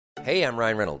Hey, I'm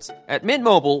Ryan Reynolds. At Mint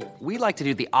Mobile, we like to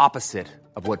do the opposite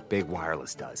of what Big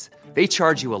Wireless does. They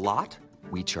charge you a lot,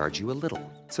 we charge you a little.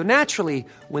 So naturally,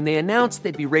 when they announced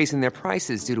they'd be raising their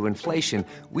prices due to inflation,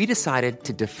 we decided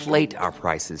to deflate our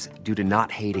prices due to not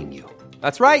hating you.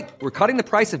 That's right. We're cutting the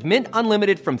price of Mint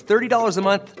Unlimited from $30 a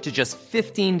month to just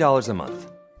 $15 a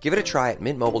month. Give it a try at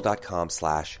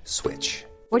mintmobile.com/switch.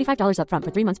 $45 up front for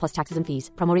 3 months plus taxes and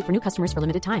fees. Promo rate for new customers for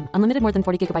limited time. Unlimited more than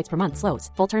 40 gigabytes per month. Slows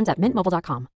full terms at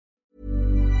mintmobile.com.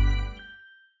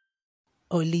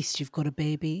 Or at least you've got a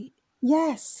baby.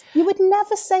 Yes. You would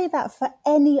never say that for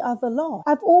any other law.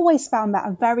 I've always found that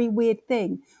a very weird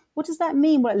thing. What does that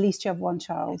mean? Well, at least you have one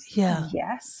child. Yeah.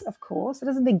 Yes, of course. It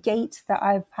doesn't negate that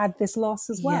I've had this loss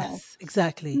as well. Yes,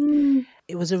 exactly.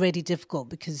 It was already difficult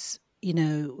because, you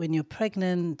know, when you're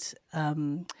pregnant,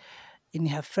 and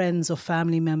you have friends or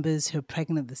family members who are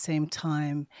pregnant at the same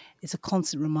time, it's a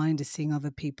constant reminder seeing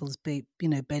other people's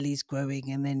bellies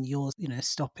growing and then yours,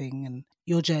 stopping, and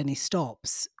your journey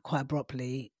stops quite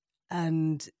abruptly.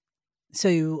 And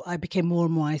so I became more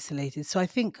and more isolated. So I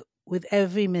think with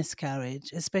every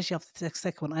miscarriage, especially after the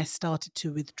second one, I started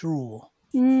to withdraw.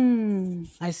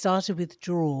 I started to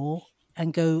withdraw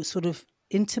and go sort of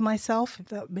into myself, if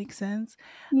that makes sense.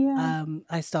 Yeah.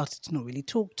 I started to not really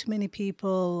talk to many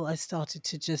people. I started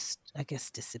to just, I guess,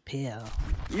 disappear.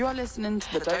 You are listening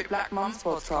to the Dope Black Mums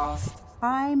podcast.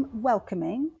 I'm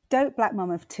welcoming Dope Black Mum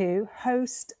of Two,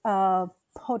 host of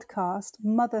podcast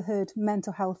Motherhood,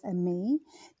 Mental Health and Me,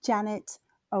 Janet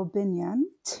Albinian,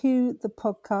 to the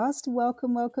podcast.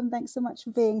 Welcome, welcome. Thanks so much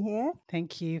for being here.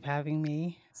 Thank you for having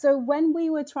me. So when we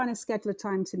were trying to schedule a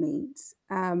time to meet,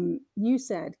 you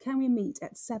said, can we meet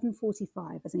at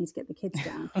 7:45 as I need to get the kids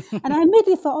down? And I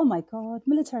immediately thought, oh my God,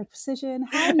 military precision.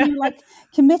 How are you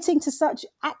committing to such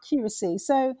accuracy?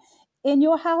 So in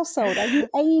your household, are you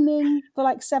aiming for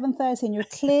 7:30 and you're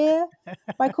clear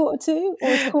by 1:45? Or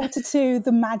is 1:45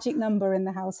 the magic number in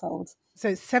the household? So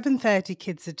it's 7:30,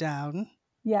 kids are down.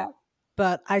 Yeah.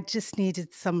 But I just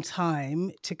needed some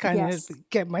time to kind of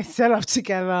get myself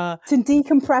together. To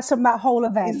decompress from that whole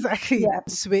event. Exactly. Yeah.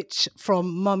 Switch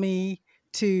from mummy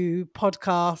to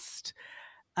podcast.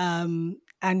 And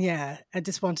I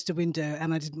just wanted a window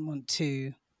and I didn't want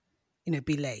to,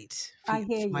 be late for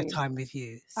my time with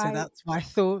you. So that's why I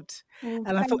thought.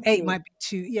 And I thought 8 might be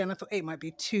too, and I thought 8 might be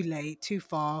too late, too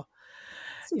far.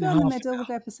 So go in the middle, we'll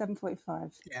go for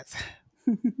 7:45. Yes.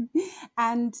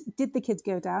 And did the kids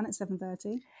go down at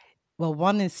 7:30? Well,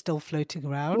 one is still floating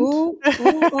around. Ooh.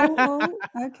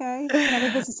 Okay. We can have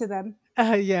a visitor then.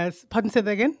 Yes. Pardon, say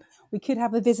that again? We could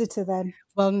have a visitor then.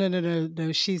 Well,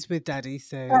 no. She's with Daddy,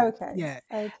 so okay. Yeah.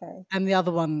 Okay. And the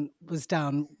other one was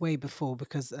down way before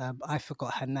because I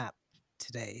forgot her nap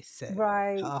today, so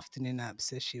right. her afternoon nap,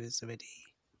 so she was already.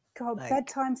 God,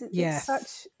 bedtimes.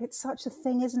 It's such a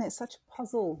thing, isn't it? Such a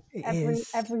puzzle.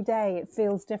 Every day it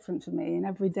feels different for me, and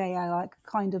every day I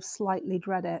kind of slightly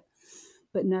dread it,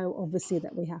 but know obviously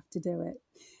that we have to do it.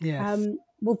 Yes.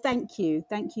 Well, thank you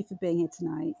for being here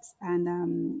tonight,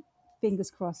 and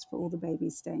fingers crossed for all the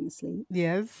babies staying asleep.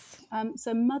 Yes.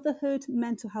 So Motherhood,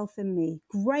 Mental Health and Me.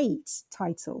 Great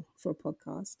title for a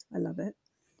podcast. I love it.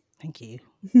 Thank you.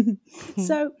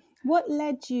 So what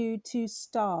led you to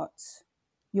start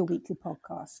your weekly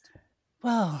podcast?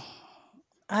 Well,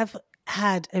 I've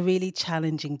had a really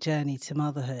challenging journey to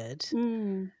motherhood.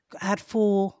 I had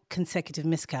 4 consecutive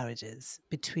miscarriages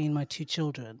between my 2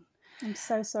 children. I'm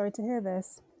so sorry to hear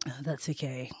this. Oh, that's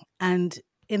okay. And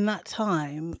in that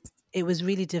time, it was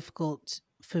really difficult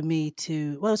for me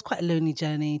it was quite a lonely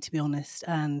journey, to be honest.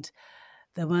 And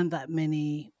there weren't that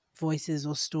many voices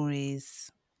or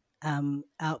stories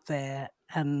out there.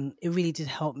 And it really did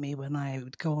help me when I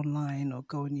would go online or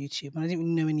go on YouTube. And I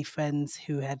didn't know any friends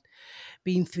who had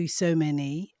been through so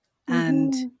many.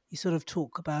 And you sort of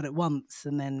talk about it once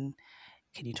and then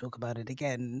can you talk about it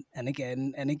again and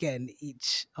again and again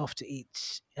after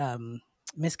each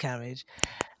miscarriage.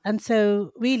 And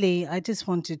so really, I just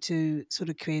wanted to sort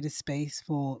of create a space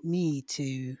for me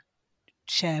to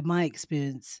share my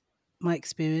experience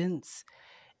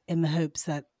in the hopes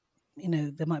that,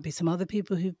 there might be some other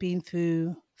people who've been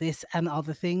through this and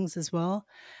other things as well.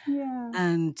 Yeah.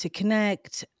 And to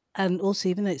connect. And also,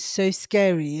 even though it's so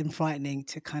scary and frightening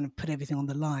to kind of put everything on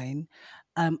the line,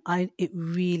 it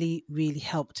really, really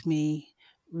helped me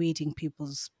reading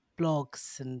people's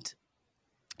blogs and,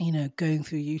 going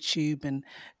through YouTube and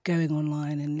going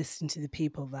online and listening to the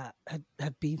people that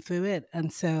have been through it.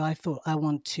 And so I thought I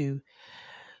want to,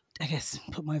 I guess,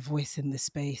 put my voice in this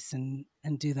space and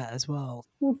do that as well.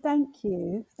 Well, thank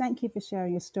you. Thank you for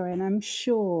sharing your story. And I'm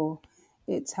sure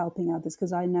it's helping others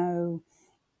because I know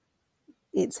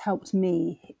it's helped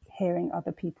me hearing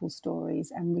other people's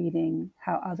stories and reading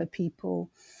how other people,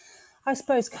 I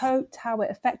suppose, coped, how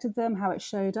it affected them, how it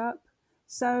showed up.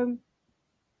 So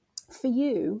for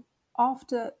you,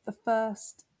 after the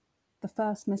first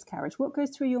miscarriage, what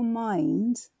goes through your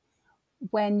mind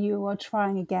when you are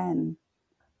trying again?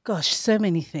 Gosh, so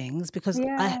many things, because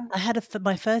Yeah. I had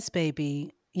my first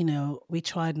baby, we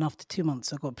tried, and after 2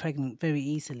 months I got pregnant very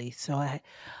easily. So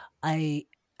I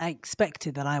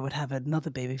expected that I would have another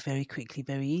baby very quickly,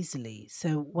 very easily. So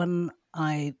when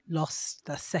I lost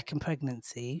the second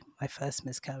pregnancy, my first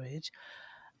miscarriage,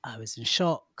 I was in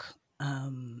shock.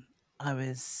 I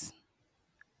was,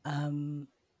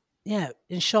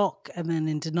 in shock, and then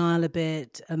in denial a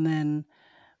bit, and then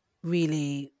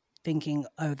really thinking,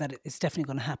 oh, that it's definitely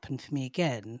going to happen for me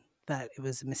again, that it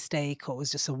was a mistake, or it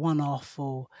was just a one-off,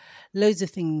 or loads of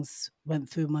things went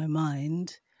through my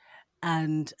mind.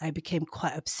 And I became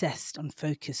quite obsessed and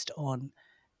focused on,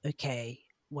 okay,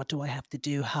 what do I have to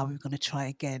do? How are we going to try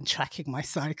again? Tracking my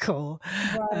cycle.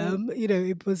 Right.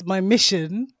 It was my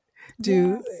mission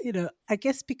to, Yes. I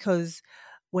guess because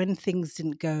when things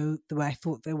didn't go the way I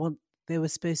thought they were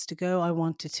supposed to go, I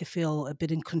wanted to feel a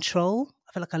bit in control.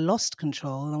 I felt like I lost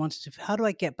control, and I wanted to, how do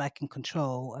I get back in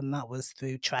control? And that was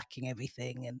through tracking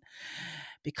everything and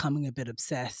becoming a bit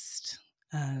obsessed.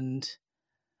 And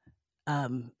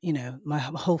my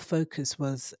whole focus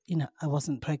was, I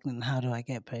wasn't pregnant. How do I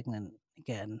get pregnant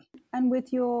again? And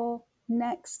with your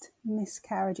next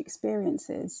miscarriage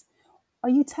experiences, are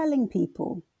you telling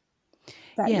people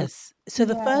that Yes. So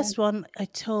the Yeah. first one I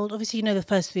told, obviously, the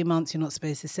first 3 months you're not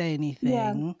supposed to say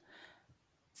anything.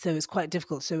 So it's quite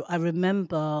difficult. So I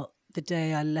remember the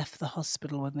day I left the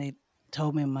hospital when they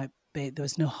told me there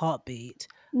was no heartbeat.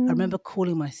 I remember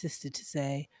calling my sister to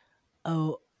say,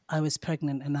 oh, I was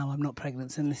pregnant and now I'm not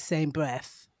pregnant. So in the same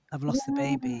breath, I've lost the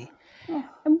baby. Oh,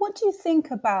 and what do you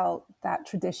think about that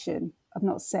tradition of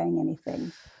not saying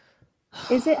anything?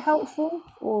 Is it helpful,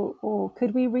 or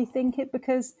could we rethink it?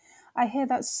 Because I hear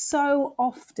that so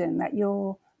often, that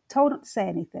you're told not to say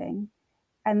anything,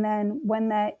 and then when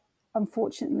there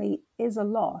unfortunately is a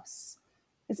loss,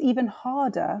 it's even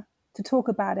harder to talk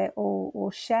about it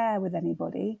or share with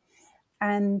anybody,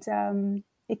 and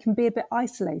it can be a bit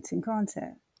isolating, can't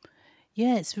it?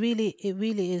 Yeah, it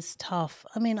really is tough.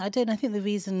 I mean, I think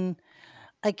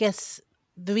I guess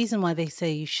the reason why they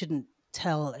say you shouldn't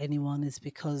tell anyone is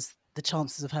because the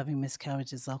chances of having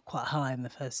miscarriages are quite high in the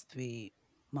first 3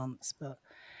 months. But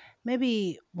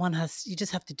maybe you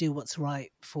just have to do what's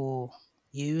right for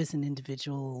you as an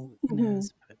individual,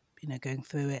 going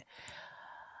through it.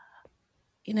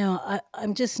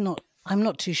 I'm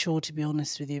not too sure, to be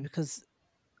honest with you, because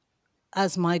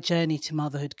as my journey to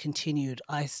motherhood continued,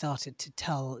 I started to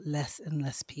tell less and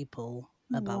less people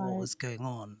about what Right. was going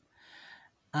on.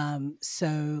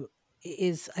 So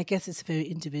I guess it's a very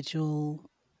individual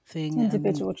thing.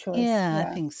 Individual choice. Yeah, I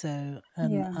Yeah. think so.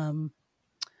 And Yeah.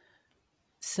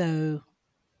 so,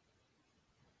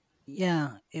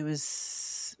 yeah, it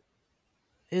was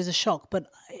a shock. But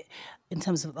in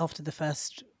terms of after the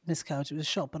first miscarriage, it was a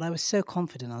shock. But I was so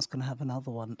confident I was going to have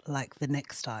another one, like the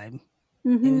next time.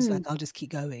 It was like, I'll just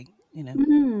keep going,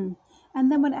 Mm.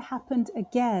 And then when it happened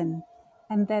again,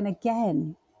 and then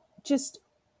again, just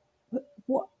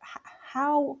what?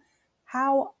 How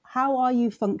are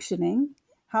you functioning?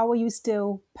 How are you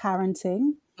still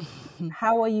parenting?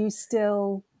 How are you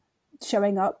still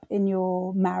showing up in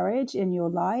your marriage, in your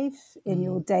life, in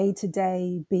your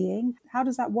day-to-day being? How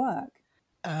does that work?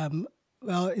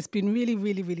 Well, it's been really,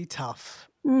 really, really tough,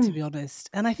 to be honest.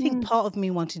 And I think part of me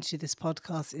wanting to do this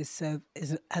podcast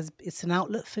it's an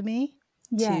outlet for me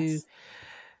Yes.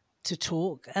 to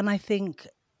talk. And I think,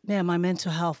 my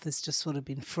mental health has just sort of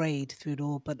been frayed through it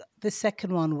all. But the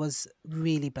second one was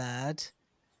really bad,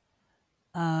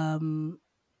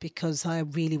 because I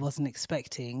really wasn't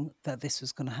expecting that this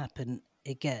was going to happen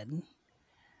again.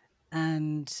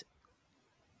 And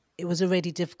it was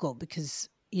already difficult because,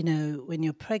 when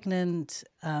you're pregnant,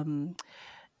 and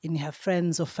you have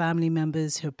friends or family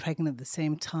members who are pregnant at the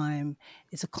same time,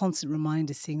 it's a constant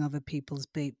reminder seeing other people's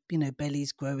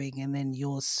bellies growing, and then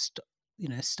yours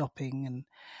stopping,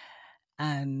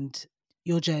 and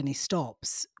your journey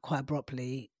stops quite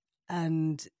abruptly.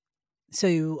 And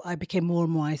so I became more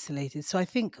and more isolated. So I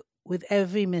think with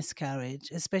every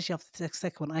miscarriage, especially after the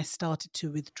second one, I started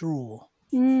to withdraw.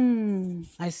 Mm.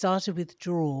 I started to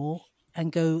withdraw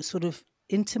and go sort of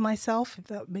into myself, if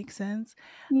that makes sense.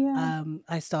 Yeah.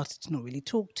 I started to not really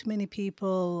talk to many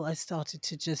people. I started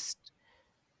to just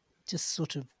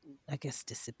sort of, I guess,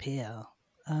 disappear,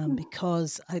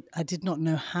 because I did not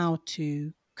know how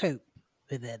to cope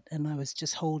with it, and I was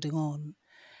just holding on.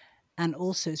 And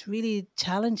also it's really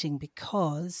challenging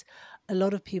because a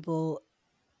lot of people,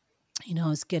 you know, I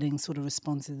was getting sort of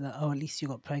responses that, oh, at least you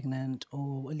got pregnant,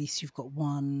 or at least you've got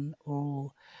one,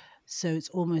 or so it's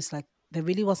almost like there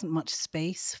really wasn't much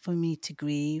space for me to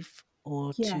grieve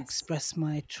or to Yes. express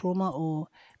my trauma, or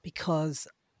because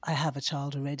I have a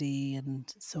child already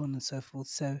and so on and so forth.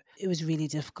 So it was really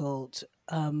difficult.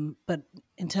 But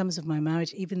in terms of my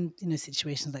marriage, even, you know,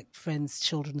 situations like friends'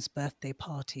 children's birthday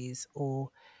parties,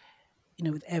 or, you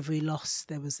know, with every loss,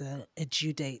 there was a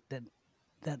due date that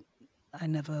I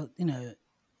never, you know,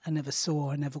 I never saw,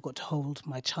 I never got to hold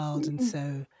my child. And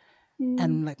so,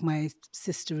 and like my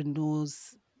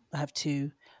sister-in-laws, I have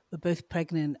two, were both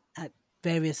pregnant at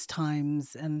various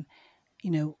times. And, you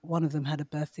know, one of them had a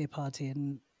birthday party,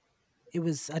 and I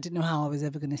didn't know how I was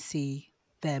ever going to see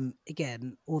them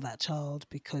again, or that child,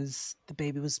 because the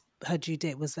baby was, her due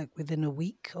date was like within a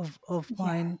week of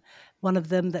mine, one of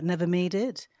them that never made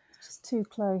it. Just too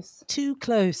close. Too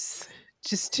close,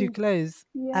 just too close.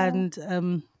 Yeah.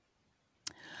 And,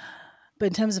 but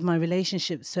in terms of my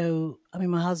relationship, so, I mean,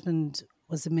 my husband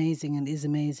was amazing and is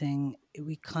amazing.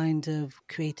 We kind of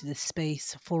created a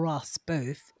space for us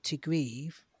both to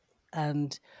grieve,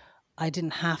 and I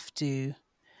didn't have to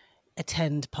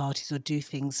attend parties or do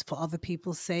things for other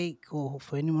people's sake or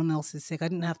for anyone else's sake. I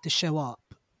didn't have to show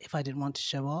up if I didn't want to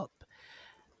show up,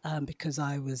 because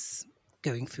I was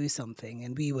going through something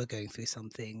and we were going through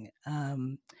something.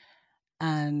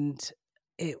 And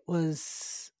it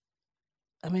was,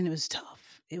 I mean, it was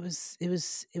tough.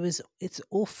 It's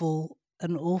awful,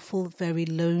 an awful, very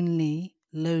lonely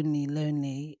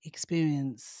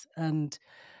experience. And,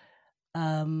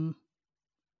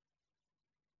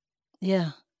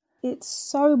 yeah. It's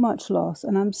so much loss,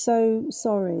 and I'm so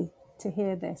sorry to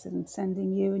hear this, and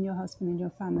sending you and your husband and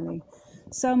your family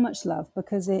so much love,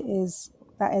 because that is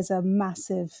a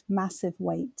massive, massive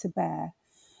weight to bear.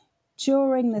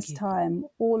 During this time,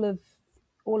 all of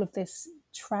this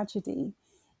tragedy,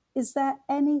 is there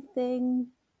anything,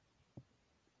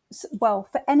 well,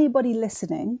 for anybody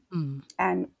listening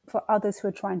and for others who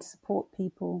are trying to support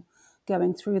people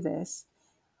going through this,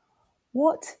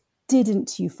 what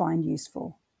didn't you find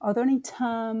useful? Are there any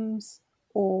terms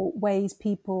or ways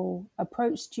people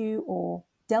approached you or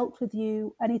dealt with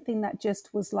you? Anything that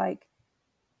just was like,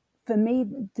 for me,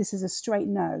 this is a straight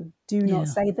no. Do not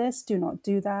say this. Do not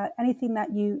do that. Anything that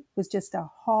was just a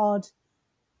hard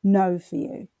no for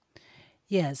you?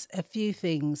 Yes, a few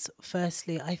things.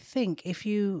 Firstly, I think if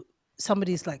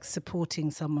somebody's like supporting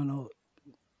someone or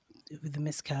with a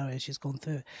miscarriage who's gone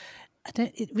through,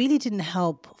 it really didn't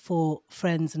help for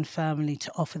friends and family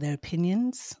to offer their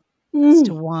opinions as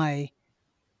to why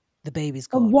the baby's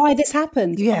gone. And why this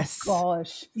happened? Yes. Oh,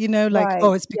 gosh. You know, like, Right,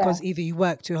 oh, it's because either you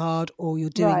work too hard or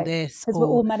you're doing this. Because we're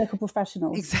all medical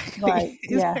professionals. Exactly. Right.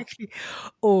 Exactly.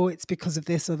 Or it's because of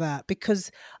this or that.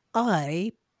 Because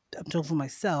I'm talking for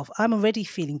myself, I'm already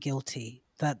feeling guilty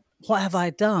that what have I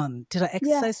done? Did I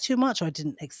exercise too much, or I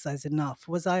didn't exercise enough?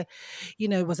 Was I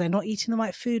not eating the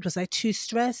right food? Was I too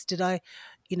stressed? Did I,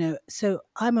 so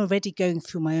I'm already going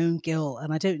through my own guilt,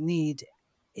 and I don't need,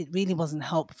 it really wasn't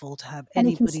helpful to have any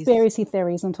anybody's conspiracy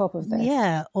theories on top of this.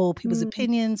 Yeah, or people's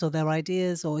opinions or their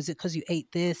ideas, or is it because you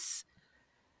ate this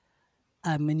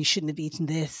and you shouldn't have eaten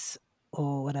this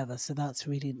or whatever. So that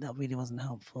really wasn't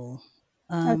helpful.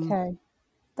 Okay.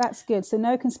 That's good. So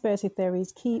no conspiracy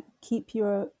theories. Keep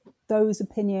those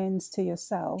opinions to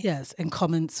yourself. Yes, and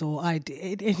comments or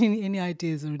any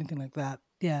ideas or anything like that.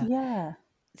 Yeah. Yeah.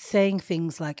 Saying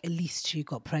things like, at least you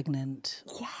got pregnant.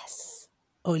 Yes.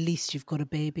 Or at least you've got a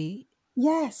baby.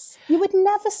 Yes. You would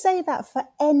never say that for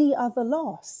any other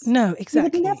loss. No,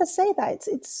 exactly. You would never say that.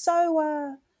 It's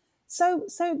so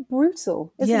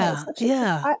brutal, isn't it?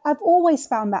 Yeah. I've always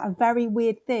found that a very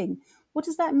weird thing. What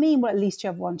does that mean? Well, at least you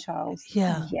have one child.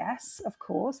 Yeah. Yes, of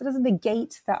course. It doesn't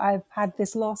negate that I've had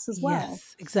this loss as well.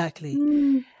 Yes,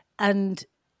 exactly. And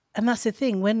that's the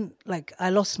thing. When, like, I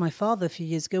lost my father a few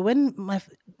years ago,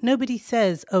 nobody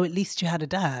says, oh, at least you had a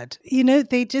dad.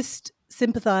 They just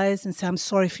sympathize and say, I'm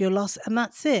sorry for your loss, and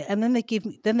that's it. And then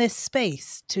there's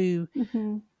space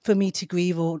for me to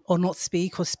grieve or not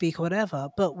speak or whatever.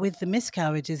 But with the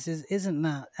miscarriages, isn't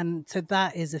that? And so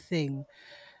that is a thing.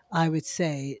 I would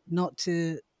say not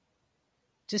to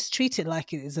just treat it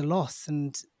like it is a loss.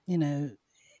 And,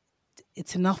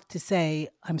 it's enough to say,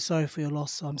 I'm sorry for your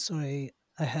loss, or I'm sorry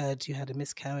I heard you had a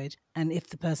miscarriage. And if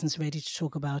the person's ready to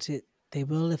talk about it, they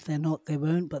will. If they're not, they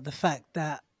won't. But the fact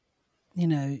that,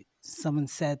 someone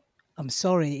said, I'm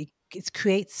sorry, it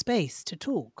creates space to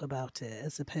talk about it,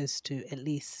 as opposed to, at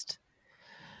least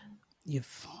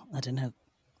you've, I don't know,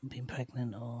 been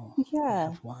pregnant or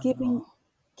have one.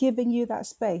 giving you that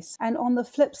space. And on the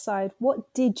flip side,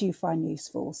 what did you find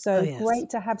useful? So yes. great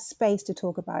to have space to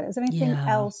talk about it. Is there anything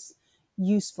else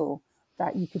useful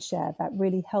that you could share that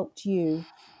really helped you?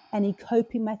 Any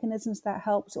coping mechanisms that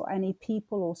helped, or any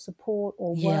people or support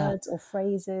or words or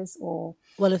phrases or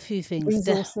a few things.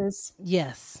 Resources?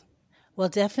 Yes. Well,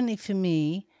 definitely for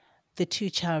me, the two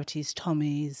charities,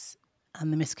 Tommy's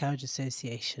and the Miscarriage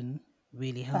Association,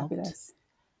 really helped. Fabulous.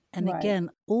 And again,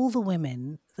 all the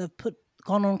women that have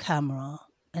gone on camera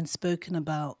and spoken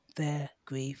about their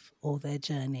grief or their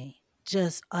journey,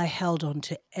 I held on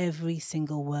to every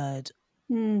single word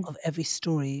of every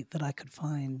story that I could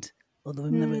find, or the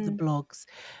women that wrote the blogs,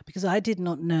 because I did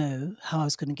not know how I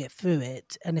was going to get through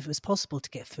it and if it was possible to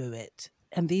get through it.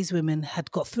 And these women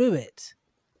had got through it.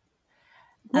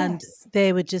 Yes. And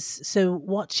they were just, so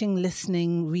watching,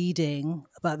 listening, reading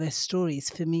about their stories,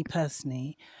 for me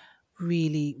personally,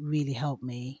 really, really helped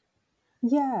me.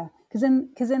 Yeah, because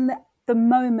in the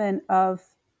moment of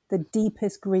the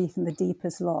deepest grief and the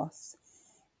deepest loss,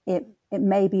 it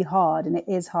may be hard, and it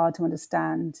is hard to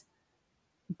understand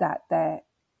that there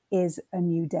is a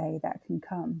new day that can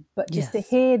come. But just to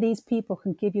hear these people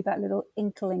can give you that little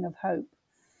inkling of hope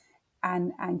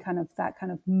and kind of that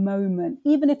kind of moment,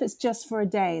 even if it's just for a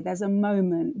day, there's a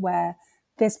moment where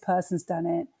this person's done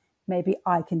it, maybe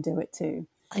I can do it too.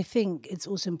 I think it's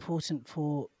also important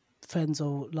for friends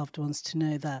or loved ones to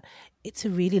know that it's a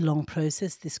really long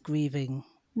process, this grieving.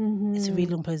 It's a really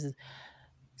long process.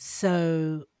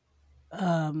 So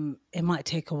it might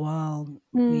take a while,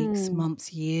 weeks,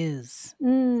 months, years,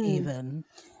 even,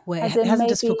 where it hasn't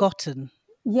just forgotten.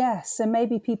 Yes, so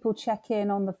maybe people check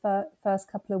in on the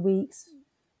first couple of weeks,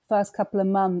 first couple of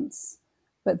months,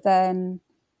 but then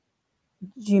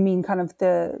do you mean kind of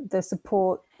the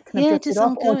support kind of drifted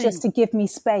off, or just to give me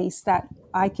space that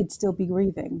I could still be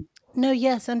grieving? No,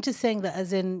 yes, I'm just saying that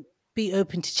as in be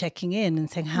open to checking in and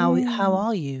saying, how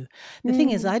are you? The thing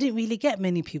is, I didn't really get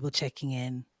many people checking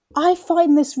in. I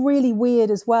find this really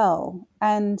weird as well.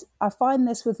 And I find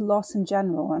this with loss in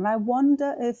general. And I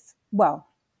wonder if, well,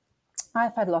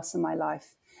 I've had loss in my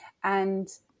life. And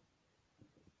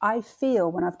I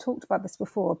feel, when I've talked about this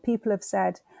before, people have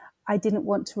said, I didn't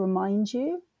want to remind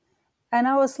you. And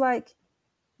I was like,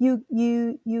 you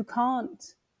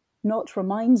can't not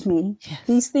remind me. Yes.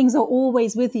 These things are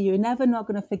always with you. You're never not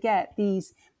going to forget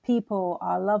these people,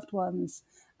 our loved ones,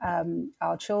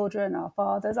 our children, our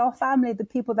fathers, our family, the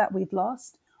people that we've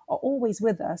lost are always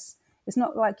with us. It's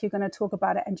not like you're going to talk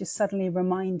about it and just suddenly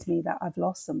remind me that I've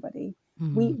lost somebody.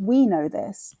 We know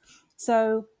this.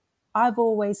 So I've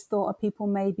always thought of people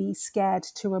maybe scared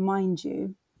to remind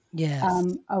you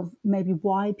of maybe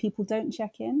why people don't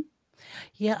check in.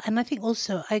 Yeah, and I think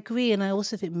also, I agree, and I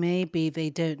also think maybe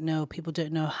people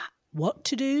don't know what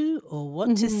to do or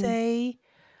what to say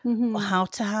or how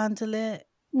to handle it,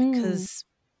 because,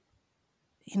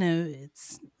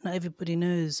 it's not everybody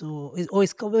knows, or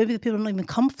maybe the people are not even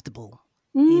comfortable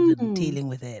even dealing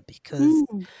with it because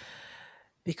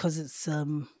it's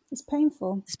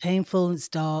painful. It's painful, it's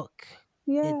dark.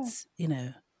 Yeah. It's,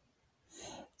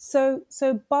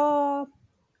 So bar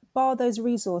those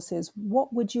resources,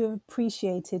 what would you have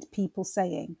appreciated people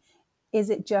saying? Is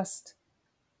it just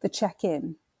the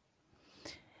check-in?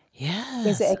 Yeah.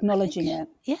 Is it acknowledging it?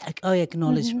 Yeah. Oh,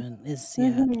 acknowledgement is,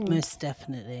 most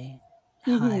definitely.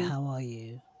 Hi, how are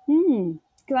you?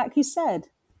 Like you said,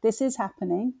 this is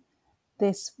happening.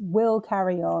 This will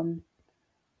carry on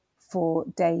for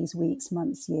days, weeks,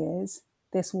 months, years.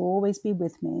 This will always be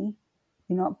with me.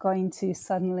 You're not going to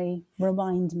suddenly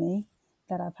remind me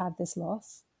that I've had this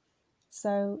loss.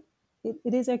 So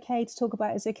it is okay to talk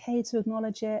about it. It's okay to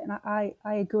acknowledge it. And I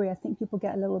agree. I think people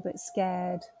get a little bit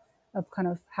scared of kind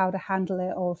of how to handle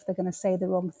it, or if they're going to say the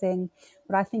wrong thing.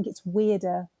 But I think it's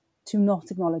weirder to not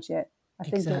acknowledge it. I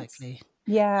think exactly.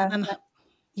 And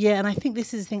I think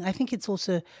this is the thing. I think it's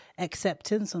also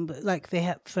acceptance. Like they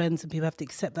have friends and people have to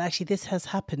accept that actually this has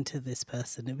happened to this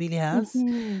person. It really has.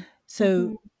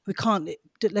 So we can't,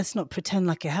 let's not pretend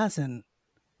like it hasn't.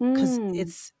 Because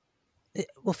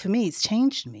for me, it's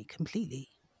changed me completely.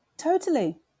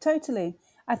 Totally.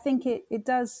 I think it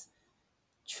does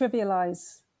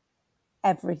trivialize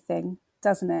everything,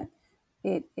 doesn't it?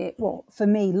 Well, for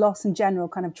me, loss in general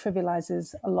kind of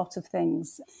trivializes a lot of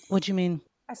things. What do you mean?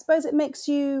 I suppose it makes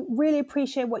you really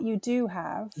appreciate what you do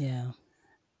have. Yeah.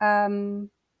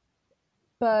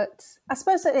 But I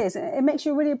suppose it is. It makes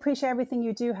you really appreciate everything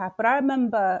you do have. But I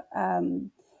remember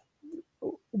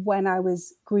when I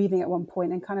was grieving at one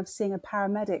point and kind of seeing a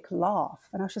paramedic laugh.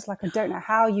 And I was just like, I don't know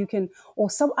how you can,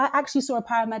 I actually saw a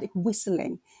paramedic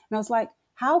whistling. And I was like,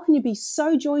 how can you be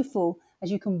so joyful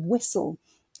as you can whistle?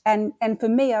 And for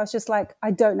me, I was just like,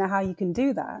 I don't know how you can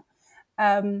do that.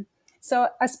 So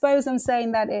I suppose I'm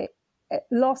saying that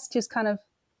loss just kind of,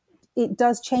 it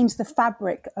does change the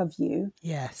fabric of you.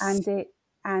 Yes.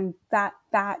 And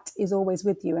that is always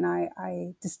with you. And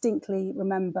I distinctly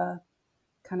remember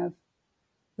kind of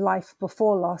life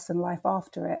before loss and life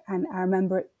after it. And I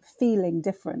remember it feeling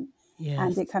different. Yes.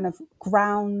 And it kind of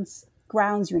grounds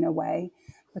you in a way,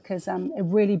 because it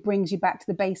really brings you back to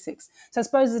the basics. So I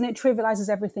suppose it trivializes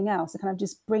everything else. It kind of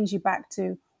just brings you back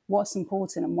to what's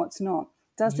important and what's not.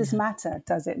 Does this matter?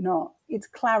 Does it not? It's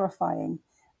clarifying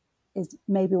is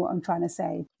maybe what I'm trying to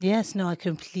say. Yes, no, I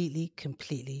completely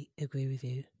agree with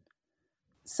you.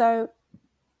 So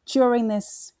during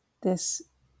this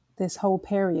whole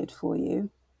period for you,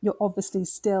 you're obviously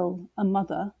still a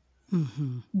mother.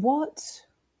 Mm-hmm. What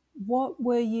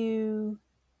were you,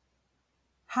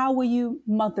 how were you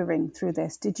mothering through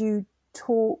this? Did you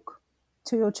talk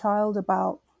to your child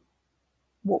about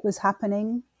what was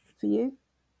happening for you?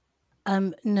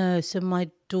 No, so my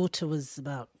daughter was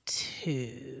about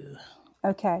 2.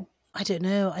 Okay. I don't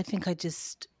know. I think I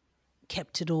just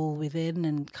kept it all within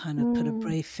and kind of put a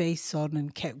brave face on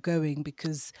and kept going,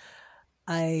 because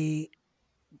I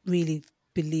really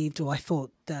believed, or I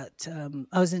thought that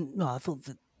I thought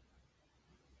that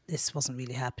this wasn't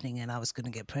really happening and I was going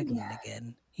to get pregnant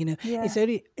again. You know,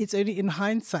 it's only in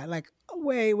hindsight, like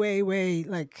way,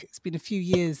 like it's been a few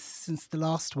years since the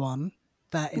last one,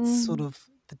 that it's sort of,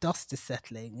 the dust is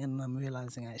settling and I'm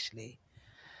realizing actually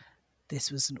this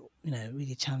was,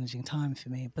 really challenging time for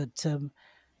me. But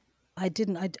I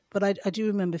do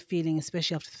remember feeling,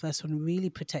 especially after the first one, really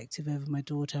protective over my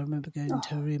daughter. I remember going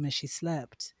into her room as she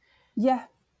slept. Yeah.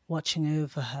 Watching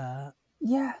over her.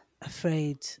 Yeah.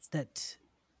 Afraid that,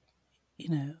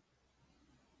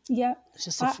 Yeah. it's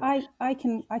just I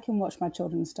can watch my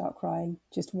children start crying,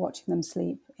 just watching them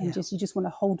sleep, and you just want to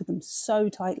hold them so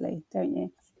tightly, don't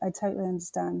you? I totally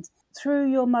understand.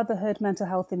 Through your Motherhood Mental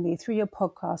Health in Me, through your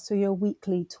podcast, through your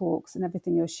weekly talks and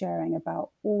everything you're sharing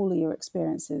about all of your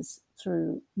experiences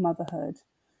through motherhood,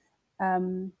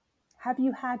 have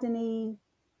you had any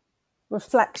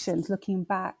reflections looking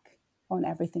back on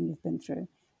everything you've been through?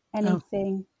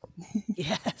 Anything? Oh,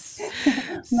 yes.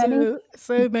 Many?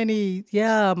 So many.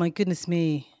 Yeah, my goodness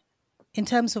me. In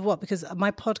terms of what? Because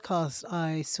my podcast,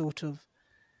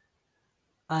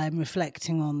 I'm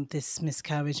reflecting on this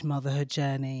miscarriage motherhood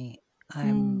journey.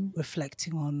 I'm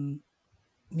reflecting on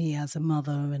me as a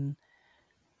mother and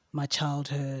my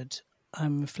childhood.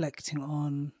 I'm reflecting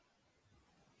on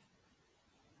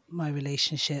my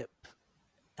relationship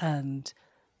and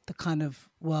the kind of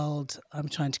world I'm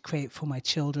trying to create for my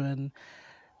children.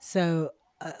 So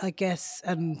I guess,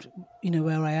 and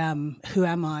where I am, who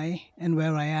am I and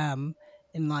where I am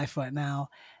in life right now.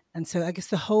 And so I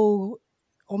guess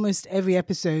almost every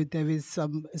episode there is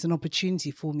an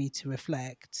opportunity for me to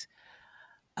reflect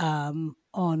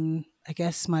on, I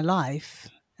guess, my life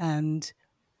and,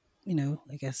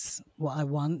 I guess what I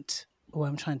want, where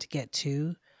I'm trying to get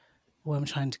to, where I'm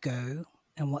trying to go,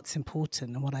 and what's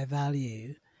important and what I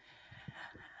value.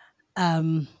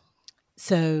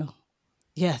 So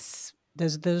yes, there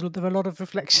are a lot of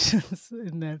reflections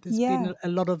in there. There's been a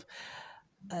lot of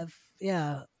I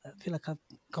feel like I've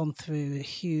gone through a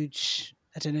huge,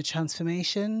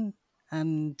 transformation,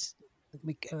 and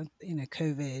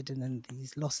COVID, and then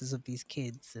these losses of these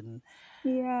kids, and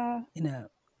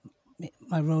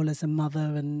my role as a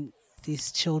mother and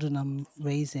these children I'm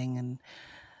raising, and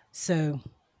so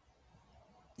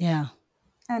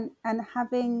And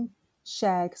having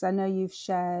shared, because I know you've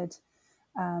shared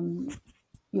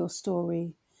your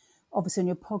story, obviously on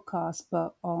your podcast,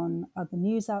 but on other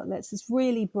news outlets, it's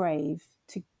really brave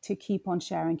to keep on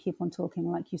sharing, keep on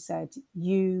talking. Like you said,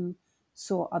 you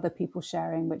saw other people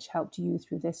sharing, which helped you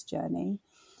through this journey.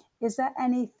 Is there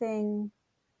anything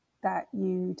that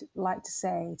you'd like to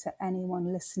say to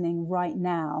anyone listening right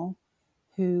now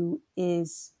who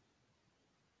is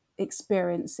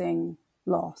experiencing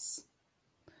loss?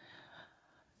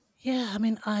 Yeah, I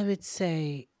mean, I would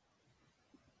say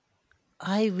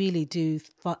I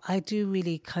do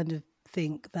really kind of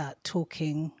think that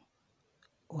talking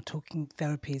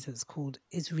therapy, as it's called,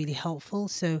 is really helpful.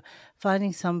 So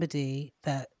finding somebody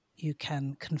that you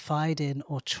can confide in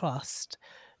or trust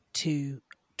to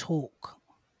talk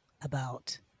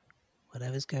about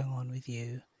whatever's going on with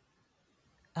you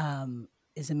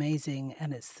is amazing.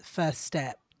 And it's the first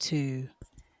step to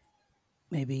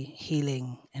maybe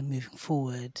healing and moving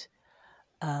forward.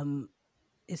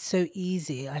 It's so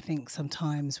easy, I think,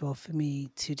 sometimes, for me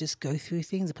to just go through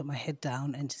things and put my head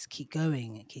down and just keep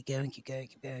going.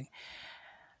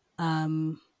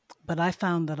 But I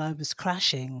found that I was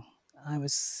crashing. I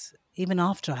was, even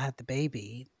after I had the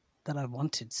baby that I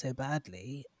wanted so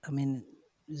badly, I mean,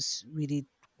 it was really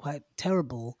quite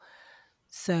terrible.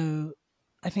 So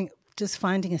I think just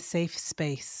finding a safe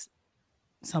space,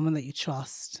 someone that you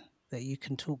trust, that you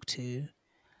can talk to,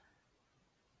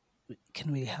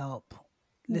 can really help.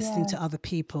 Listening to other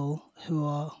people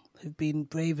who've been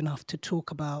brave enough to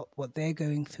talk about what they're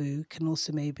going through can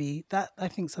also maybe, that I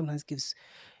think sometimes gives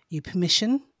you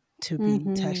permission to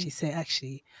to actually say,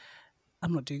 actually,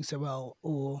 I'm not doing so well,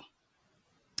 or,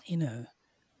 you know,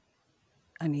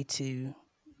 I need to,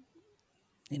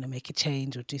 you know, make a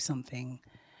change or do something.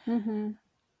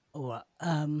 Or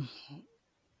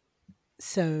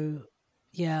so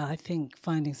yeah, I think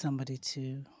finding somebody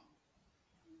to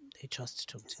they trust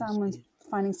to talk to.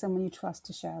 Finding someone you trust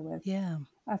to share with. Yeah.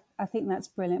 I think that's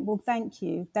brilliant. Well, thank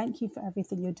you. Thank you for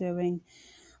everything you're doing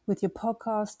with your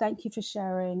podcast. Thank you for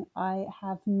sharing. I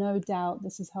have no doubt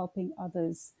this is helping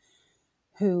others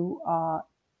who are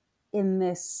in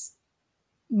this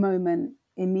moment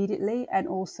immediately, and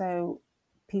also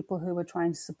people who are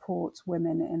trying to support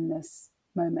women in this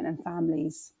moment and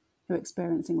families who are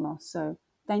experiencing loss. So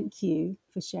thank you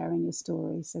for sharing your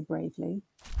story so bravely.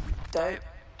 Dope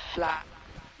Black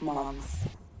Mums.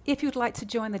 If you'd like to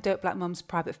join the Dope Black Mums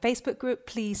private Facebook group,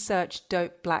 please search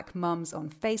Dope Black Mums on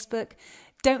Facebook.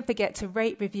 Don't forget to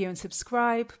rate, review and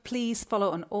subscribe. Please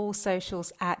follow on all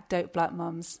socials at Dope Black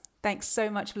Mums. Thanks so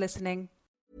much for listening.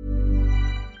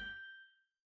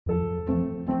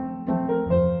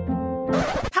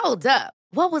 Hold up.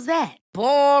 What was that?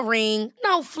 Boring.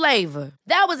 No flavor.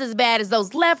 That was as bad as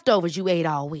those leftovers you ate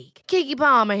all week. Keke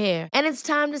Palmer here, and it's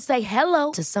time to say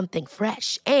hello to something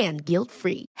fresh and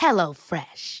guilt-free. Hello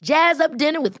Fresh. Jazz up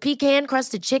dinner with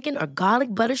pecan-crusted chicken or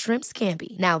garlic butter shrimp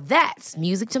scampi. Now that's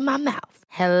music to my mouth.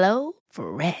 Hello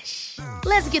Fresh.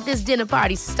 Let's get this dinner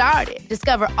party started.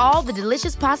 Discover all the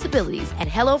delicious possibilities at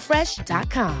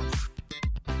HelloFresh.com.